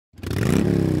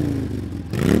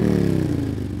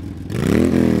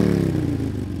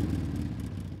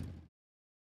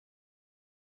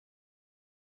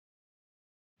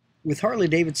With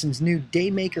Harley-Davidson's new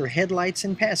Daymaker headlights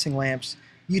and passing lamps,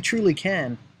 you truly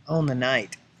can own the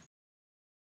night.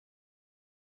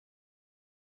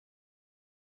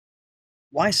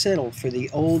 Why settle for the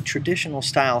old traditional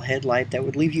style headlight that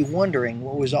would leave you wondering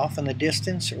what was off in the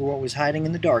distance or what was hiding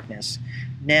in the darkness?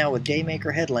 Now with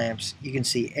Daymaker headlamps, you can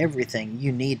see everything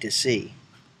you need to see.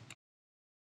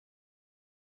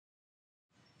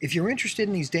 If you're interested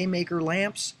in these Daymaker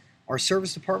lamps, our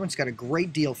service department's got a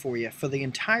great deal for you. For the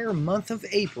entire month of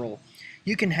April,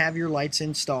 you can have your lights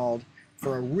installed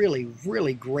for a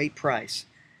really great price.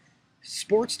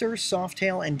 Sportsters,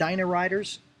 Softail, and Dyna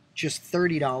Riders, just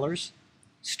 $30.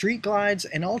 Street Glides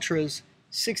and Ultras,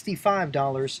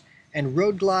 $65. And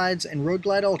Road Glides and Road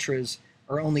Glide Ultras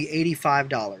are only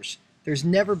 $85. There's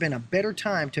never been a better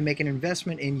time to make an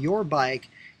investment in your bike,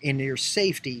 in your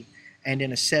safety, and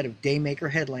in a set of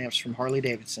Daymaker headlamps from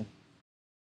Harley-Davidson.